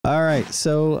All right,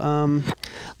 so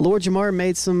Lord Jamar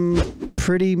made some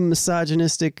pretty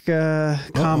misogynistic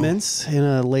comments in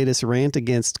a latest rant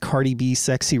against Cardi B,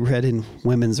 Sexy Red, and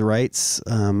women's rights.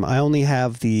 I only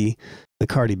have the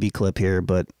Cardi B clip here,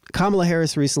 but Kamala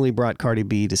Harris recently brought Cardi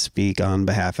B to speak on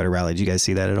behalf at a rally. Did you guys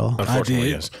see that at all? Unfortunately,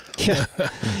 yes. Yeah.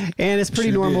 And it's pretty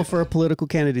normal for political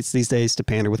candidates these days to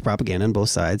pander with propaganda on both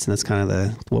sides, and that's kind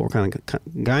of what we're kind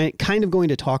of going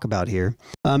to talk about here.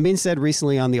 Being said,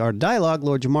 recently on the Art of Dialogue,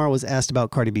 Lord Jamar was asked about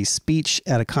Cardi B's speech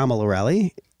at a Kamala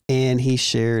rally, and he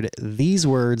shared these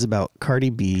words about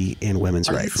Cardi B and women's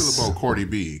rights. How do you feel about Cardi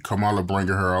B? Kamala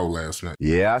bringing her out last night.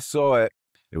 Yeah, I saw it.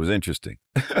 It was interesting.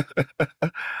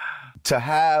 To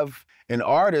have an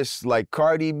artist like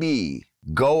Cardi B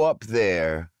go up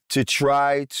there to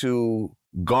try to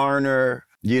garner,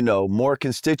 you know, more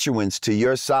constituents to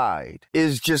your side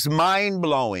is just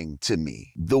mind-blowing to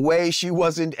me. The way she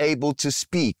wasn't able to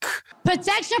speak.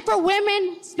 Protection for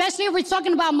women, especially if we're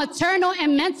talking about maternal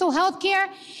and mental health care,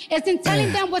 is in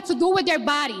telling them what to do with their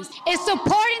bodies. It's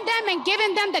supporting them and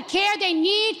giving them the care they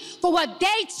need for what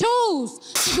they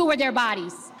choose to do with their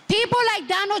bodies. People like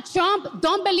Donald Trump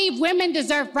don't believe women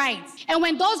deserve rights. And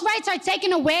when those rights are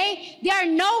taken away, they are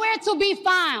nowhere to be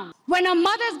found. When a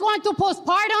mother's going through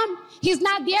postpartum, he's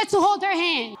not there to hold her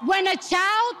hand. When a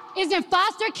child is in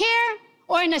foster care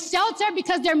or in a shelter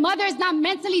because their mother is not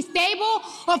mentally stable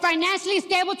or financially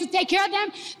stable to take care of them,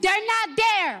 they're not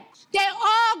there. They're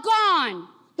all gone.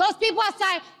 Those people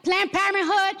outside Planned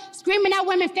Parenthood screaming at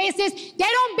women's faces, they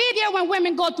don't be there when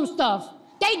women go through stuff.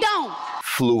 They don't.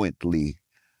 Fluently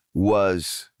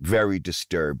was very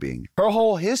disturbing. Her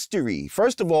whole history,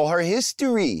 first of all, her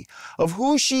history of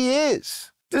who she is.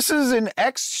 This is an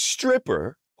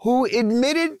ex-stripper who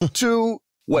admitted to,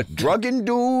 drugging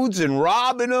dudes and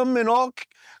robbing them and all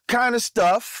kind of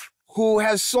stuff, who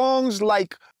has songs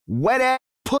like Wet Ass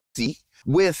Pussy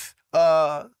with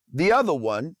the other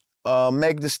one,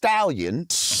 Meg Thee Stallion.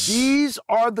 These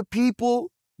are the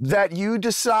people that you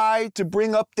decide to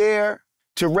bring up there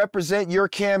to represent your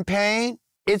campaign.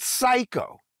 It's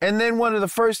psycho. And then one of the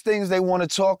first things they want to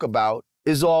talk about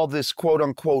is all this quote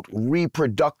unquote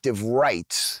reproductive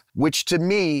rights, which to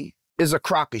me is a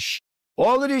crock of shit.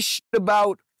 All of this shit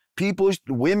about people,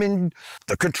 women,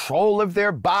 the control of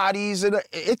their bodies, and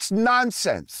it's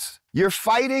nonsense. You're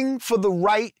fighting for the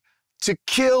right to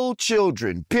kill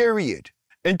children, period,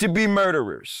 and to be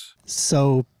murderers.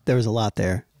 So there was a lot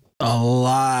there. A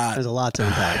lot. There's a lot to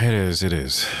unpack. It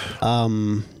is.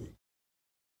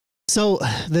 So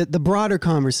the broader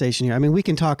conversation here, I mean, we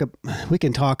can talk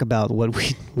about what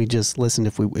we just listened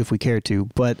if we care to,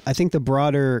 but I think the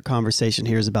broader conversation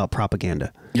here is about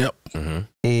propaganda. Yep.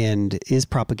 And is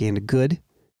propaganda good?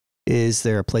 Is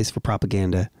there a place for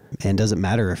propaganda? And does it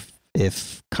matter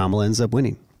if Kamala ends up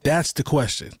winning? That's the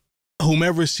question.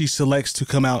 Whomever she selects to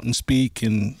come out and speak,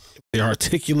 and if they're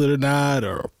articulate or not,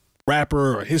 or a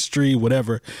rapper or history,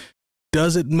 whatever,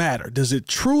 does it matter? Does it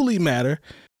truly matter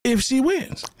if she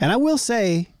wins? And I will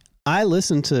say, I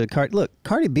listened to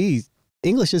Cardi B,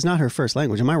 English is not her first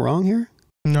language. Am I wrong here?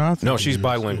 No, she's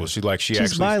bilingual. She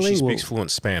speaks fluent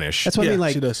Spanish. That's what I mean.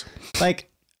 Like, she does. Like,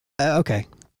 okay.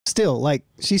 Still, like,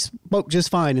 she spoke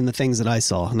just fine in the things that I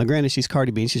saw. Now, granted, she's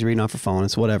Cardi B and she's reading off her phone.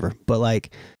 It's whatever. But,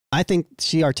 like, I think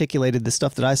she articulated the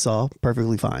stuff that I saw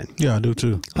perfectly fine. Yeah, I do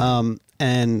too.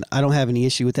 And I don't have any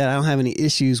issue with that. I don't have any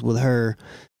issues with her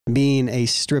being a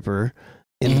stripper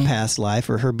in the past life,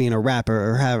 or her being a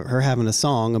rapper, or her having a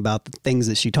song about the things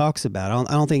that she talks about.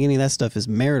 I don't think any of that stuff is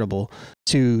meritable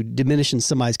to diminishing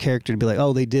somebody's character to be like,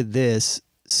 oh, they did this,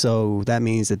 so that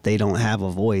means that they don't have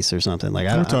a voice or something. Like,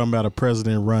 we're talking about a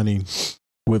president running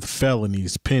with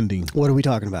felonies pending. What are we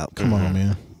talking about? Come on,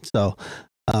 man. So,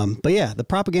 but yeah, the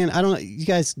propaganda, I don't know. You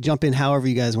guys jump in however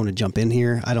you guys want to jump in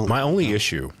here. My only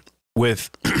issue with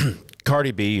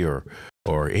Cardi B or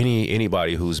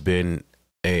anybody who's been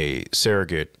a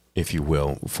surrogate, if you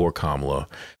will, for Kamala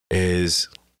is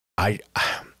and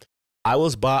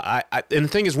the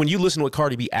thing is, when you listen to what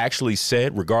Cardi B actually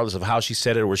said, regardless of how she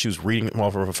said it or where she was reading it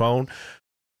off of her phone,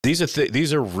 these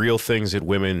are real things that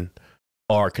women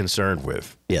are concerned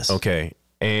with. Yes. Okay.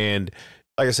 And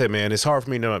like I said, man, it's hard for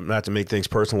me not to make things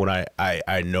personal when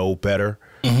I know better.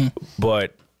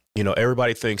 But, you know,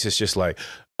 everybody thinks it's just like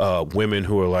women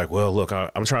who are like, well, look,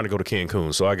 I'm trying to go to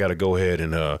Cancun, so I got to go ahead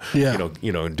and,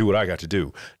 you know, do what I got to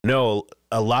do. No,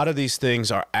 a lot of these things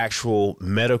are actual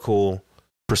medical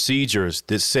procedures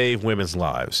that save women's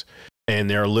lives. And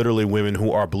there are literally women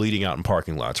who are bleeding out in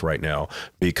parking lots right now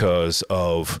because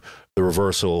of the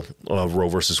reversal of Roe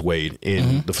versus Wade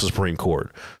in the Supreme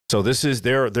Court. So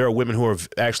there are women who are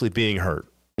actually being hurt.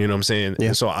 You know what I'm saying? Yeah.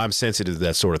 And so I'm sensitive to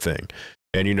that sort of thing.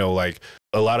 And, you know, like,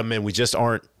 a lot of men, we just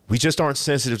aren't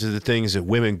sensitive to the things that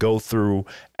women go through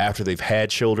after they've had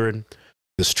children,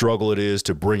 the struggle it is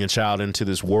to bring a child into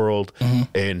this world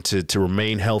and to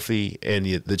remain healthy, and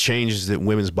the changes that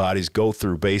women's bodies go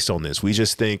through based on this. We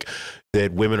just think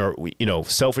that women are,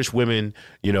 selfish women,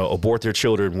 abort their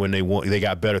children when they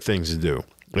got better things to do.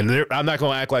 And I'm not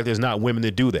going to act like there's not women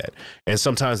that do that. And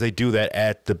sometimes they do that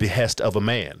at the behest of a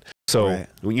man. So, right.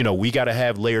 We got to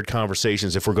have layered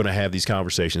conversations if we're going to have these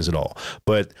conversations at all.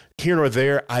 But here or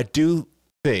there, I do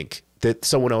think that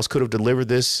someone else could have delivered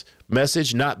this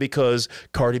message, not because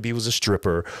Cardi B was a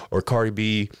stripper or Cardi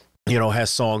B, has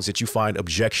songs that you find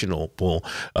objectionable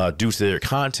due to their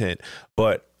content,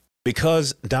 but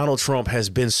because Donald Trump has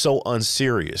been so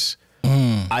unserious.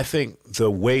 I think the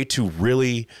way to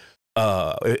really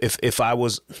if I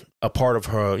was a part of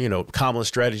her, Kamala's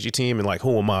strategy team, and like,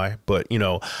 who am I? But,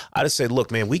 I just say,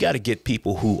 look, man, we got to get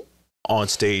people who on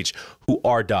stage who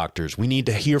are doctors. We need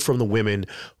to hear from the women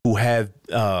who have,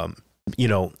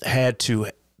 had to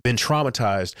been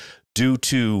traumatized due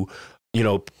to,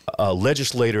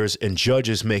 legislators and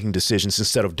judges making decisions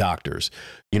instead of doctors.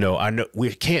 I know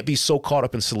we can't be so caught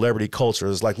up in celebrity culture.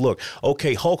 It's like, look,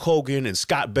 okay, Hulk Hogan and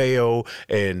Scott Baio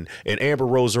and Amber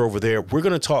Rose are over there. We're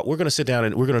going to sit down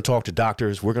and we're going to talk to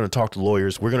doctors. We're going to talk to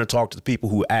lawyers. We're going to talk to the people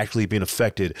who actually been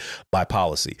affected by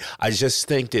policy. I just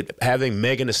think that having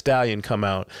Megan Thee Stallion come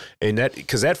out and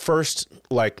because that first,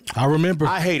 like, I remember,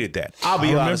 I hated that. I'll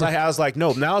be honest. I was like,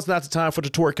 no, now it's not the time for the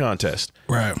twerk contest.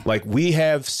 Right. Like, we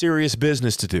have serious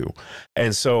business to do.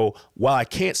 And so while I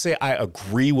can't say I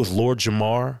agree with Lord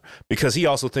Jamar, because he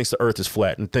also thinks the earth is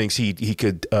flat and thinks he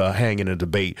could hang in a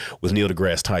debate with Neil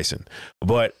deGrasse Tyson.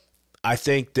 But I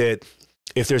think that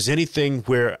if there's anything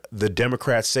where the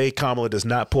Democrats say Kamala does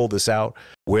not pull this out,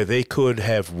 where they could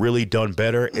have really done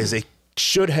better, is they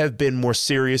should have been more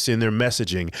serious in their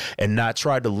messaging and not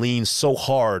try to lean so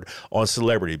hard on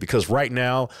celebrity, because right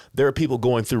now there are people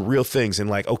going through real things, and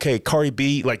like, okay, Cardi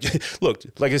B, like, look,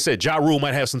 like I said, Ja Rule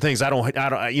might have some things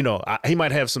he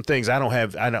might have some things I don't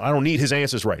have. I don't need his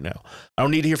answers right now. I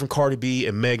don't need to hear from Cardi B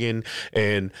and Megan,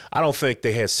 and I don't think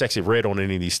they had Sexy Red on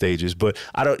any of these stages, but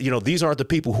I don't, these aren't the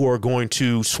people who are going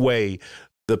to sway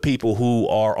the people who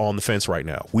are on the fence right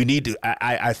now. We need to,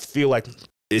 I feel like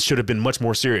it should have been much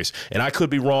more serious. And I could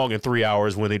be wrong in 3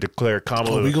 hours when they declare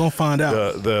Kamala we're gonna find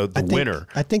out the winner.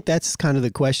 I think that's kind of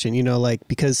the question,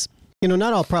 because,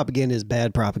 not all propaganda is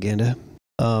bad propaganda.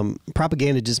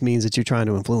 Propaganda just means that you're trying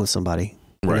to influence somebody.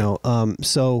 Right.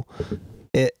 So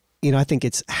it, I think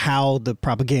it's how the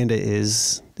propaganda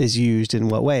is used in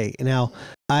what way. Now,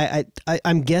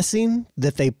 I'm guessing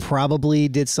that they probably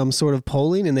did some sort of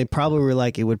polling, and they probably were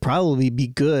like, it would probably be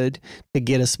good to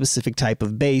get a specific type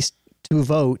of base to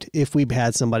vote if we've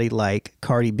had somebody like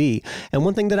Cardi B. And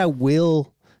one thing that I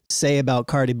will say about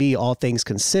Cardi B, all things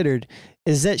considered,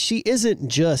 is that she isn't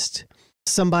just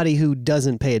somebody who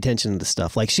doesn't pay attention to the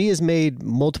stuff. Like, she has made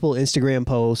multiple Instagram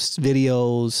posts,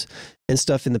 videos, and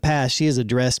stuff in the past. She has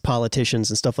addressed politicians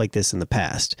and stuff like this in the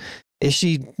past. Is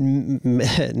she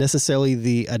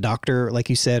necessarily a doctor, like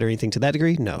you said, or anything to that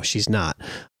degree? No, she's not.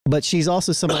 But she's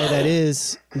also somebody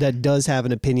that does have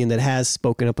an opinion, that has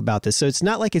spoken up about this. So it's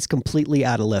not like it's completely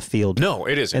out of left field. No,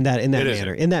 it isn't. In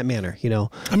that manner,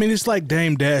 I mean, it's like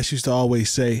Dame Dash used to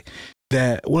always say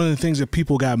that one of the things that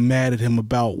people got mad at him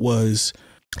about was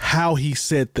how he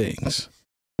said things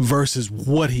versus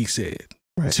what he said,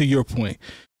 right. To your point.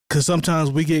 Because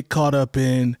sometimes we get caught up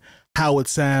in how it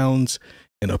sounds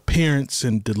and appearance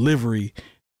and delivery,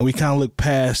 and we kind of look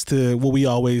past to what we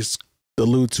always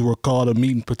allude to or call the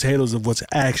meat and potatoes of what's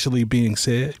actually being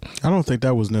said. I don't think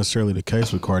that was necessarily the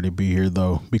case with Cardi B here,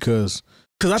 though, because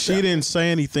she didn't say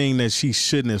anything that she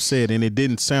shouldn't have said, and it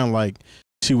didn't sound like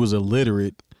she was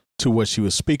illiterate to what she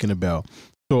was speaking about.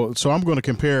 So I'm going to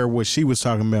compare what she was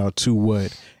talking about to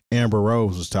what Amber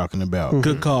Rose was talking about. Mm-hmm.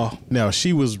 Good call. Now,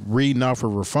 she was reading off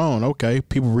of her phone. Okay,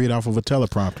 people read off of a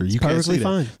teleprompter. You can't see that.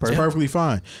 Fine. It's perfectly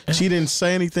fine. Yeah. She didn't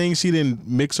say anything. She didn't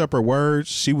mix up her words.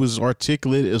 She was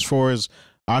articulate as far as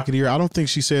I could hear. I don't think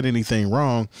she said anything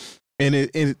wrong.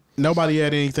 And nobody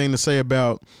had anything to say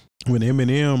about when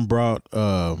Eminem brought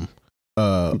Barack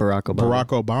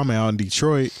Obama out in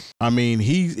Detroit. I mean,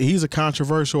 he's a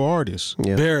controversial artist.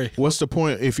 Yeah. Very. What's the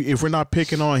point? If we're not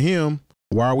picking on him,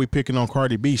 why are we picking on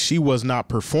Cardi B? She was not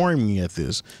performing at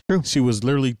this. True. She was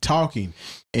literally talking.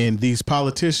 And these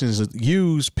politicians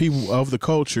use people of the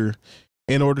culture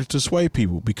in order to sway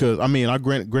people. Because, I mean,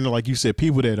 granted, like you said,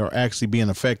 people that are actually being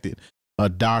affected, a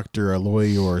doctor, a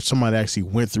lawyer, or somebody actually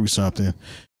went through something.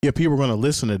 Yeah, people are going to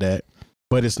listen to that.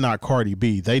 But it's not Cardi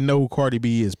B. They know who Cardi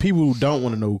B is. People who don't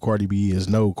want to know who Cardi B is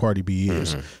know who Cardi B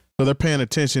is. Mm-hmm. So they're paying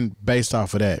attention based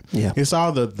off of that. Yeah. It's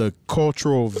all the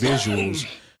cultural visuals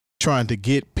trying to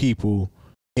get people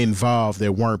involved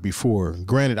that weren't before.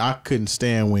 Granted, I couldn't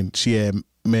stand when she had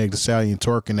Meg Thee Stallion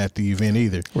twerking at the event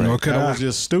either. Right. That was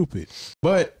just stupid.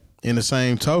 But in the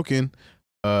same token,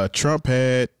 Trump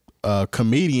had a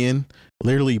comedian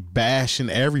literally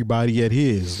bashing everybody at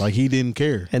his, like he didn't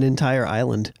care. An entire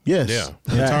island. Yes. Yeah.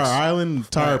 Entire island,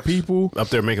 entire people. Up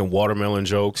there making watermelon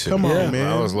jokes. Come on,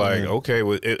 man. I was like, okay.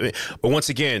 But once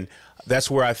again, that's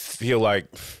where I feel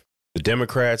like the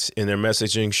Democrats in their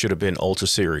messaging should have been ultra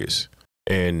serious.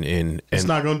 And it's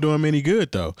not going to do him any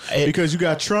good, though, because you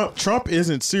got Trump. Trump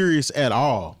isn't serious at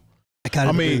all. I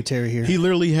kind of agree with Terry here. He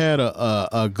literally had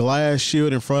a glass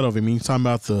shield in front of him. He's talking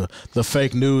about the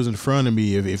fake news in front of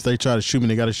me. If they try to shoot me,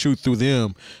 they got to shoot through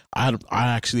them. I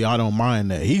don't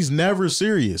mind that. He's never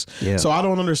serious. Yeah. So I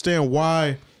don't understand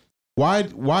why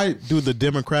do the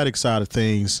Democratic side of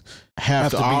things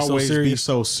have to always be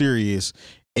so serious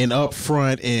and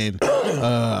upfront and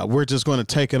we're just going to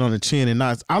take it on the chin and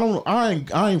not.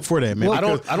 I ain't for that, man.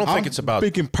 Well, I don't think it's about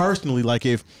speaking personally. Like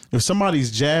if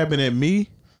somebody's jabbing at me,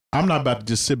 I'm not about to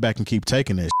just sit back and keep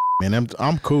taking that shit, man.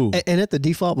 I'm cool. And at the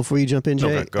default, before you jump in,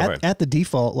 Jay, okay, go ahead. At the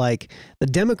default, like the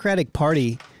Democratic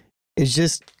Party is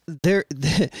just there.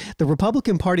 The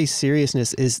Republican Party's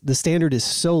seriousness is the standard is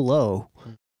so low.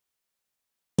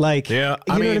 Like, yeah,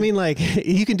 you know what I mean? Like,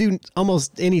 you can do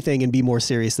almost anything and be more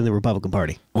serious than the Republican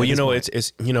Party. Well,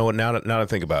 it's now that I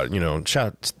think about it, shout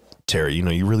out to Terry,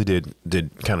 you really did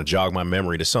kind of jog my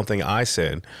memory to something I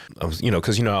said. I was,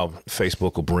 because how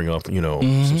Facebook will bring up,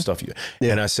 some stuff.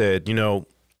 And I said, and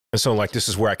so like this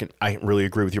is where I really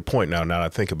agree with your point now that I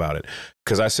think about it,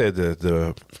 because I said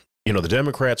the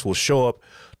Democrats will show up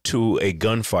to a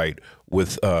gunfight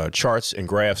with charts and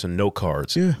graphs and note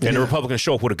cards, and the Republicans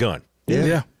show up with a gun.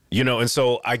 Yeah. And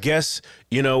so I guess,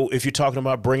 if you're talking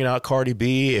about bringing out Cardi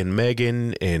B and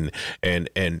Megan and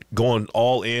going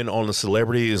all in on the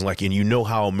celebrity is like, and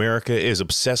how America is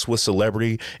obsessed with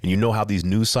celebrity and how these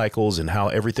news cycles and how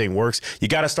everything works, you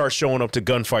got to start showing up to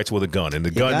gunfights with a gun, and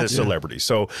the gun is celebrity.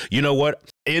 So you know what?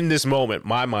 In this moment,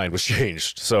 my mind was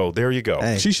changed. So there you go.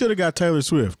 Hey. She should have got Taylor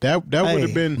Swift. That would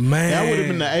have been that would have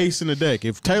been the ace in the deck.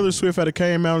 If Taylor Swift had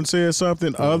came out and said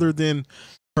something other than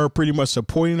her pretty much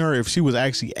supporting her, if she was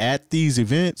actually at these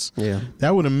events,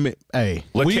 that would have. Hey,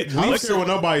 I don't care what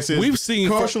nobody says. We've seen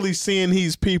partially seeing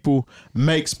these people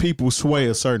makes people sway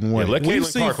a certain way. Let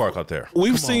Caitlin Clark out there.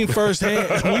 We've seen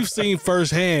firsthand. We've seen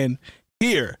firsthand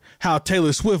here how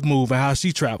Taylor Swift move and how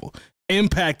she travel.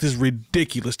 Impact is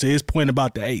ridiculous. To his point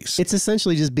about the ace, it's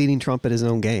essentially just beating Trump at his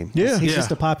own game. Yeah, he's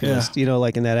just a populist,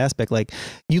 like in that aspect. Like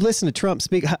you listen to Trump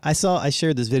speak. I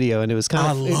shared this video and it was kind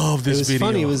of. I love this video.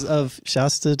 Funny. It was of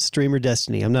shouts to streamer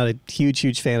Destiny. I'm not a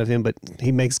huge fan of him, but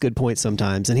he makes good points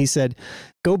sometimes. And he said,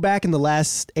 go back in the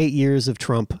last 8 years of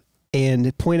Trump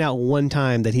and point out one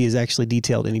time that he has actually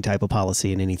detailed any type of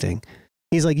policy in anything.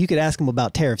 He's like, you could ask him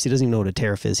about tariffs. He doesn't even know what a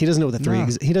tariff is. He doesn't know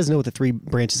what he doesn't know what the three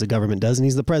branches of government does, and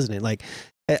he's the president. Like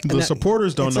the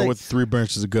supporters don't know what the three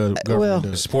branches of government does.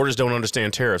 The supporters don't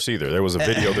understand tariffs either. There was a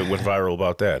video that went viral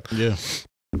about that. Yeah.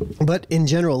 But in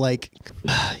general, like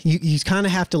you kind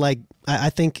of have to I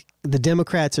think the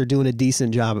Democrats are doing a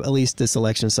decent job, at least this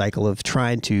election cycle, of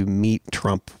trying to meet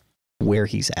Trump where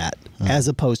he's at, as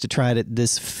opposed to try to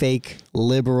this fake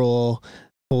liberal,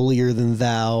 holier than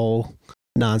thou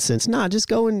nonsense. Nah, just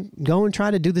go and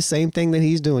try to do the same thing that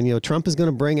he's doing. Trump is going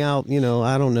to bring out,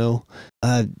 I don't know,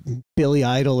 Billy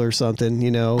Idol or something,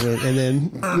 and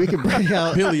then we could bring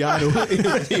out Billy Idol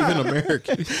isn't even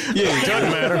American. Yeah, it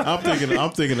doesn't matter. I'm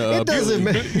thinking it doesn't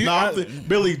matter. No,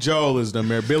 Billy Joel is the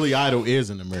American. Billy Idol is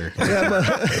an American.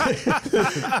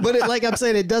 Yeah, but like I'm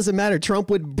saying, it doesn't matter. Trump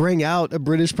would bring out a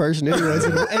British person anyways,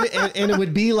 and it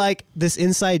would be like this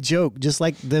inside joke, just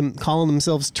like them calling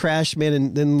themselves trash men,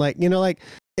 and then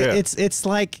it's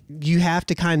like you have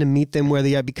to kind of meet them where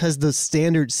they are because the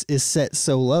standards is set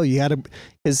so low. You got to,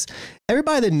 because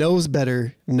everybody that knows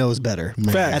better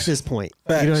at this point.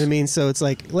 Facts. You know what I mean? So it's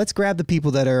like, let's grab the people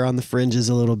that are on the fringes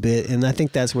a little bit. And I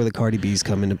think that's where the Cardi B's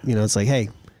come into, it's like, hey,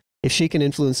 if she can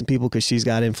influence some people because she's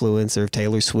got influence, or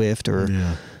Taylor Swift, or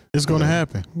it's going to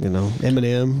happen.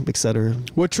 Eminem, etc.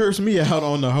 What trips me out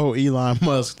on the whole Elon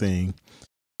Musk thing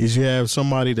is you have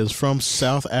somebody that's from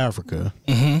South Africa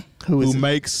who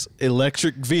makes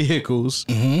electric vehicles,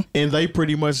 and they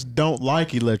pretty much don't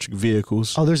like electric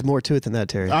vehicles. Oh, there's more to it than that,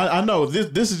 Terry. I know.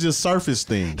 This is just surface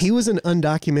things. He was an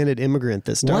undocumented immigrant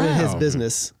that started his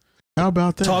business. How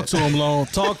about that? Talk to him, Lone.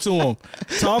 Talk to him.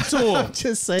 Talk to him. I'm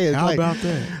just saying. How about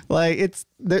that? Like it's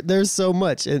there's so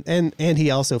much, and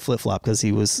he also flip flopped because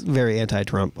he was very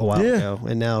anti-Trump a while ago,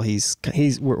 and now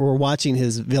we're watching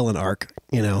his villain arc,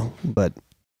 but.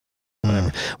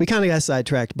 Whatever. We kind of got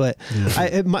sidetracked, but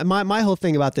my whole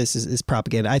thing about this is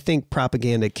propaganda. I think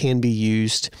propaganda can be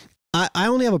used. I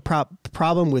only have a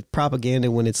problem with propaganda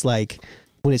when it's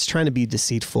trying to be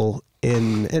deceitful,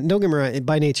 and don't get me wrong,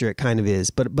 by nature it kind of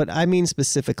is, but I mean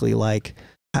specifically like.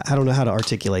 I don't know how to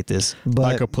articulate this, but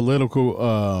like a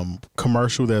political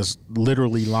commercial that's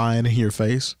literally lying in your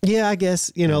face. Yeah, I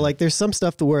guess, like there's some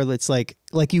stuff to where it's like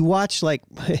you watch like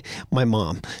my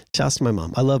mom, shouts to my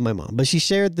mom. I love my mom, but she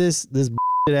shared this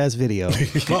ass video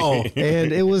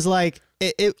and it was like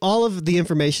all of the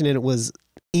information in it was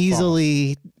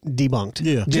easily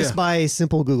debunked just by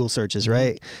simple Google searches.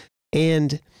 Right.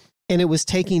 And it was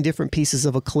taking different pieces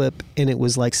of a clip and it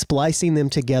was like splicing them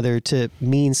together to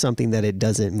mean something that it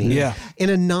doesn't mean in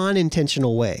a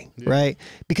non-intentional way, right?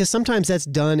 Because sometimes that's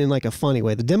done in like a funny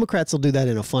way. The Democrats will do that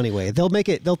in a funny way.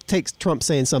 They'll take Trump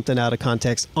saying something out of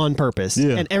context on purpose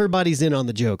and everybody's in on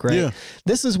the joke, right? Yeah.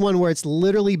 This is one where it's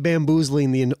literally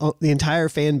bamboozling the entire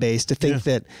fan base to think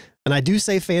that, and I do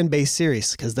say fan base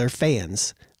serious because they're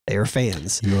fans. They are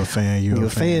fans. You're a fan. You're a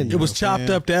fan. It was chopped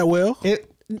up that well?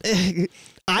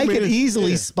 I could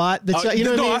easily spot the, what I mean?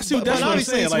 But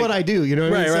obviously it's what I do, what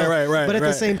I mean? Right. But at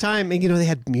the same time, they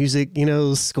had music,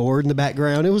 scored in the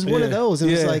background. It was one of those.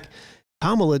 And it was like,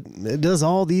 Kamala does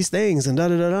all these things and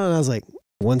da-da-da-da. And I was like,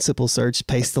 one simple search,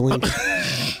 paste the link.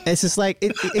 It's just like,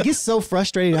 it gets so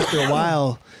frustrating after a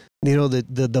while,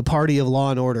 the party of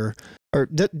law and order. Or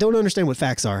don't understand what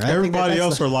facts are. Everybody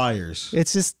else are liars.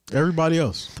 It's just everybody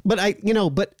else. But I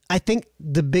think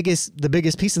the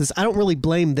biggest piece of this, I don't really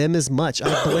blame them as much.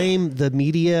 I blame the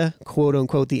media, quote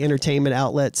unquote, the entertainment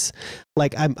outlets.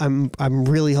 Like I'm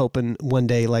really hoping one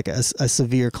day like a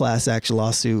severe class action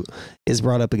lawsuit is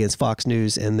brought up against Fox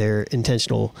News and their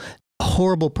intentional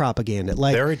horrible propaganda.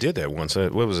 Like they already did that once.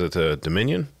 What was it?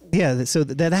 Dominion. Yeah, so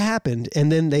that happened,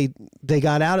 and then they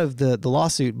got out of the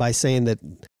lawsuit by saying that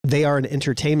they are an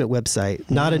entertainment website,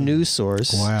 not a news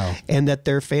source. Wow. And that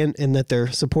their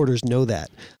supporters know that.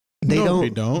 They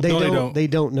don't know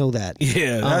that.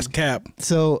 Yeah, that's cap.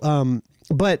 So,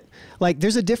 but like,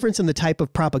 there's a difference in the type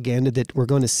of propaganda that we're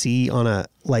going to see on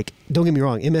don't get me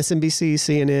wrong, MSNBC,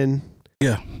 CNN.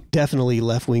 Yeah. Definitely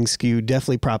left-wing skewed,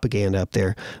 definitely propaganda up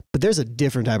there. But there's a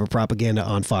different type of propaganda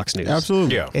on Fox News.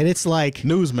 Absolutely. Yeah. And it's like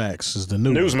Newsmax is the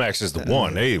new Newsmax is the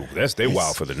one. They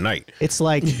wild for the night. It's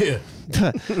like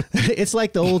it's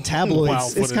like the old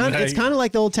tabloids. It's kind of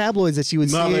like the old tabloids that you would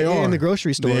see in the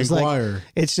grocery stores. The Inquirer.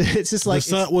 It's just like the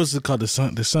Sun. What's it called? The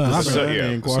Sun.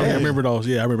 I remember those.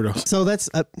 Yeah, I remember those. So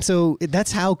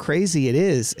that's how crazy it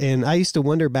is. And I used to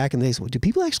wonder back in the days, do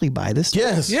people actually buy this stuff?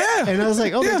 Yes. Yeah. And I was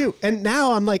like, they do. And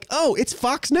now I'm like, it's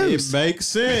Fox News. It makes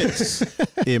sense.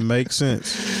 It makes sense.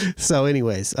 So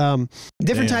anyways,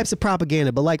 different types of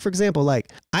propaganda. But like, for example,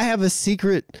 like I have a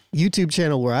secret YouTube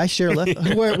channel where I share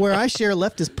where I share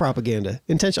leftist propaganda.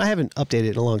 I haven't updated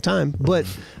it in a long time, but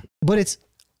it's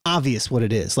obvious what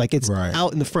it is. Like it's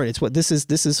out in the front. It's what this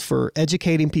is for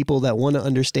educating people that want to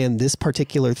understand this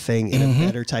particular thing in a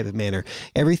better type of manner.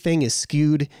 Everything is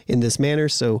skewed in this manner,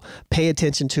 so pay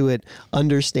attention to it,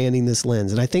 understanding this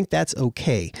lens. And I think that's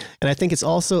okay. And I think it's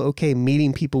also okay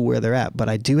meeting people where they're at, but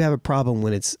I do have a problem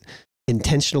when it's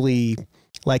intentionally,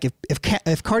 like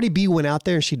if Cardi B went out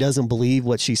there and she doesn't believe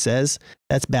what she says,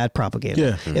 that's bad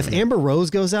propaganda. Yeah. If Amber Rose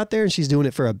goes out there and she's doing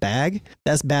it for a bag,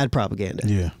 that's bad propaganda.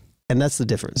 Yeah. And that's the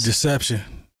difference. Deception.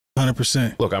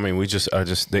 100%. Look, I mean,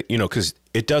 because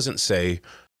it doesn't say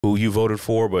who you voted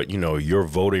for, but your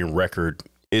voting record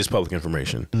is public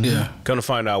information. Yeah. Come to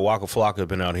find out, Waka Flocka has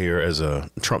been out here as a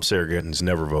Trump surrogate and has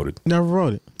never voted. Never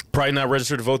voted. Probably not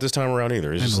registered to vote this time around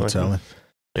either. It's just telling.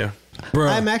 Yeah. Bro.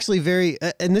 I'm actually very,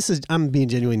 and I'm being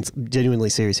genuinely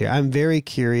serious here. I'm very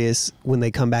curious when they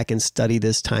come back and study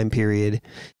this time period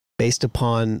based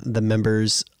upon the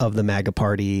members of the MAGA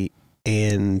party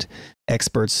and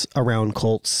experts around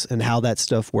cults and how that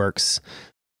stuff works,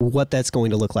 what that's going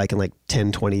to look like in like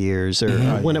 10, 20 years or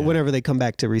whenever they come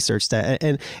back to research that.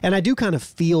 And I do kind of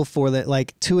feel for that,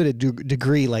 like to a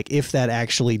degree, like if that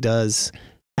actually does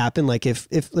happen, like if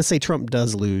let's say Trump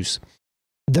does lose,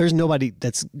 there's nobody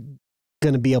that's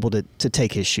going to be able to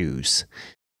take his shoes.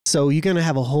 So you're going to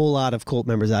have a whole lot of cult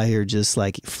members out here just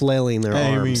like flailing their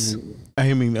arms.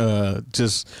 Walking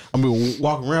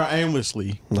around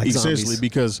aimlessly, like essentially, zombies.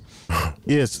 Because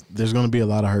yes, there's going to be a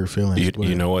lot of hurt feelings.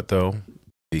 You know what though?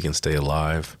 He can stay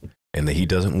alive, and that he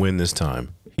doesn't win this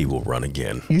time. He will run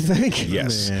again. You think?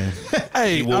 Yes.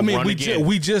 Hey, I mean,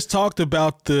 we just talked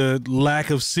about the lack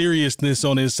of seriousness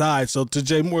on his side. So to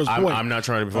Jay Moore's point, I'm not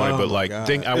trying to be funny, but like,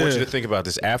 I want you to think about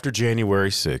this. After January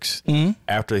 6th,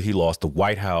 after he lost the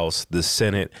White House, the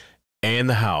Senate, and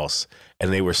the House,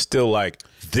 and they were still like,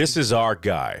 "This is our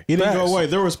guy." He didn't go away.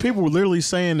 There was people literally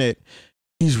saying that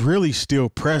he's really still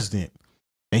president.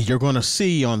 And you're going to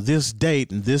see on this date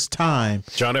and this time,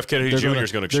 John F. Kennedy Jr.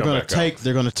 is going to come back out.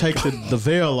 They're going to take the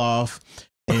veil off,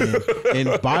 and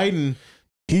Biden,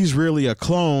 he's really a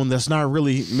clone. That's not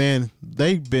really, man.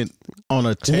 They've been on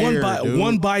a tear.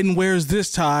 One Biden wears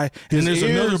this tie, and there's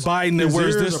another Biden that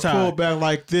wears this tie. Pulled back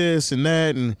like this and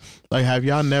that, and like, have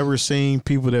y'all never seen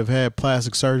people that have had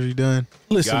plastic surgery done?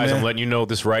 Listen, guys, man. I'm letting you know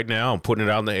this right now. I'm putting it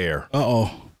out in the air.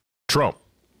 Trump.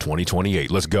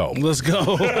 2028. Let's go. You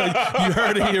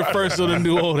heard it here first on the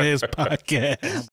New Old Heads podcast.